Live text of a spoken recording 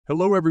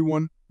Hello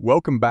everyone,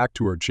 welcome back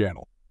to our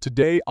channel.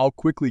 Today, I'll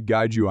quickly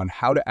guide you on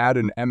how to add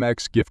an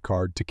Amex gift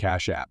card to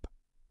Cash App.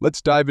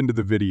 Let's dive into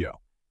the video.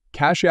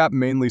 Cash App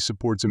mainly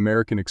supports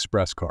American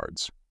Express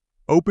cards.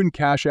 Open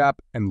Cash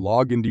App and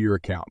log into your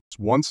account.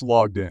 Once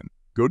logged in,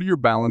 go to your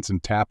balance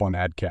and tap on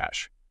Add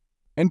Cash.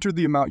 Enter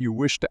the amount you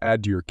wish to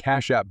add to your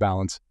Cash App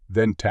balance,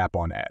 then tap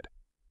on Add.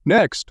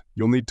 Next,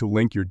 you'll need to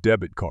link your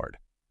debit card.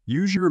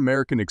 Use your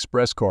American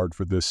Express card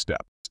for this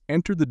step.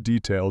 Enter the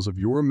details of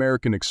your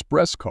American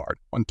Express card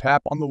and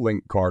tap on the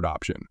Link Card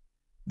option.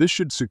 This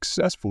should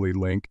successfully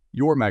link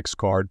your Amex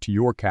card to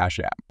your Cash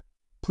App.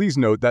 Please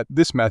note that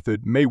this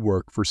method may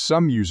work for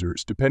some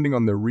users depending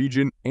on their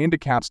region and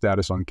account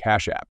status on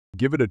Cash App.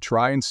 Give it a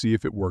try and see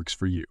if it works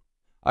for you.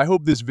 I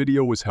hope this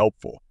video was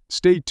helpful.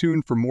 Stay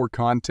tuned for more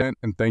content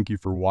and thank you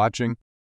for watching.